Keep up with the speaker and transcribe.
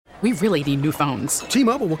We really need new phones.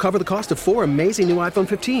 T-Mobile will cover the cost of 4 amazing new iPhone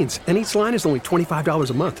 15s, and each line is only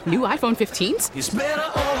 $25 a month. New iPhone 15s? It's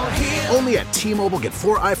better over here. Only at T-Mobile, get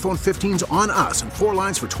 4 iPhone 15s on us and 4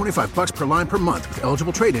 lines for $25 per line per month with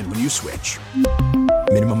eligible trade-in when you switch.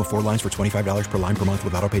 Minimum of 4 lines for $25 per line per month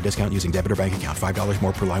with autopay discount using debit or bank account. $5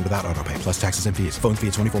 more per line without autopay, plus taxes and fees. Phone fee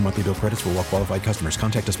at 24 monthly bill credits for well-qualified customers.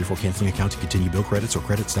 Contact us before canceling account to continue bill credits or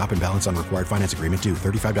credit stop and balance on required finance agreement due.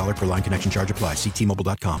 $35 per line connection charge applies. See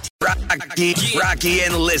T-Mobile.com. Rocky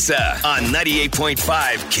and Lissa on 98.5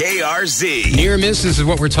 KRZ. Near miss, this is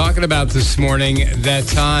what we're talking about this morning. That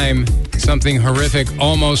time something horrific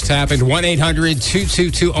almost happened.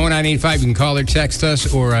 1-800-222-0985. You can call or text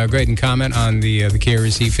us or go ahead and comment on the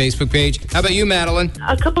KRZ Facebook page. How about you, Madeline?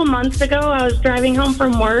 A couple months ago, I was driving home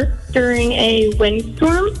from work during a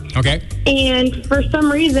windstorm. Okay. And for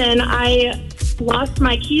some reason, I lost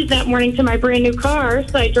my keys that morning to my brand new car,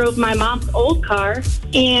 so I drove my mom's old car,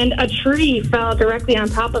 and a tree fell directly on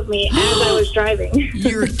top of me as I was driving.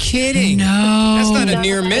 You're kidding. No. That's not a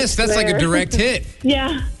near miss. That's like a direct hit.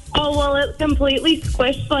 Yeah. Oh, well, it completely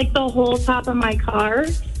squished like the whole top of my car.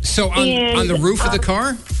 So on the roof of the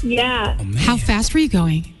car? Yeah. Oh, How fast were you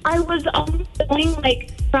going? I was only going like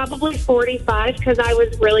probably 45 because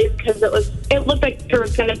it looked like there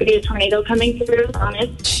was going to be a tornado coming through on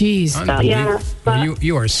it. Jeez. So, yeah. But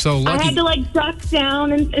You are so lucky. I had to like duck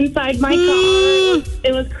down inside my car.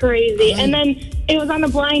 It was crazy. And then it was on a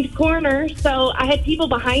blind corner, so I had people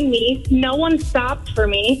behind me. No one stopped for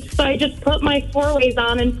me, so I just put my four-ways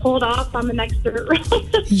on and pulled off on the next dirt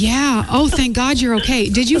road. Yeah. Oh, thank God you're okay.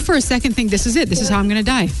 Did you for a second think this is it? This is how I'm going to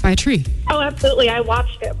die, by a tree? Oh, absolutely. I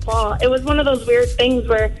watched it fall. It was one of those weird things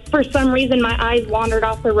where for some reason my eyes wandered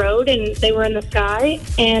off the road and they were in the sky,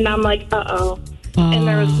 and I'm like, uh-oh. And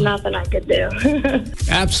there was nothing I could do.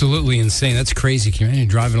 Absolutely insane. That's crazy. Can you imagine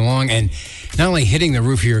driving along and not only hitting the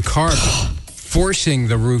roof of your car, but forcing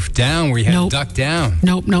the roof down where you had to duck down?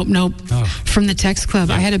 Nope. Oh. From the text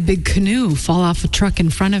club, I had a big canoe fall off a truck in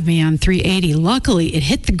front of me on 380. Luckily, it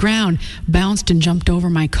hit the ground, bounced, and jumped over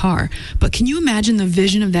my car. But can you imagine the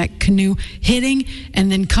vision of that canoe hitting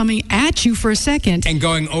and then coming at you for a second? And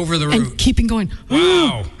going over the roof. And keeping going.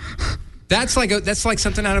 Wow. That's like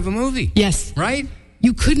something out of a movie. Yes. Right?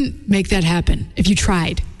 You couldn't make that happen if you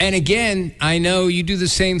tried. And again, I know you do the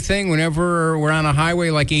same thing whenever we're on a highway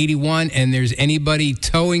like 81 and there's anybody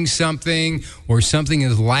towing something or something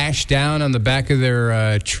is lashed down on the back of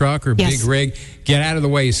their truck or big rig. Get out of the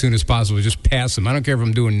way as soon as possible. Just pass them. I don't care if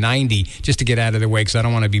I'm doing 90 just to get out of their way because I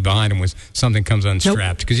don't want to be behind them when something comes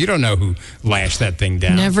unstrapped because you don't know who lashed that thing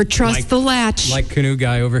down. Never trust the latch. Like canoe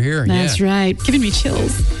guy over here. That's right. Giving me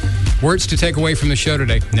chills. Words to take away from the show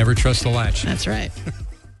today. Never trust the latch. That's right.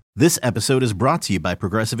 This episode is brought to you by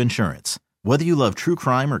Progressive Insurance. Whether you love true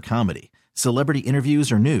crime or comedy, celebrity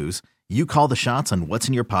interviews or news, you call the shots on what's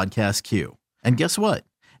in your podcast queue. And guess what?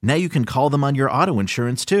 Now you can call them on your auto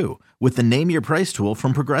insurance too with the Name Your Price tool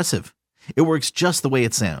from Progressive. It works just the way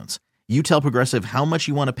it sounds. You tell Progressive how much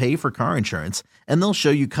you want to pay for car insurance, and they'll show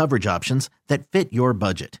you coverage options that fit your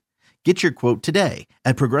budget. Get your quote today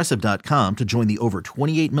at Progressive.com to join the over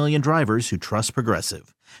 28 million drivers who trust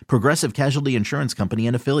Progressive. Progressive Casualty Insurance Company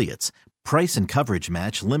and Affiliates. Price and coverage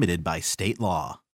match limited by state law.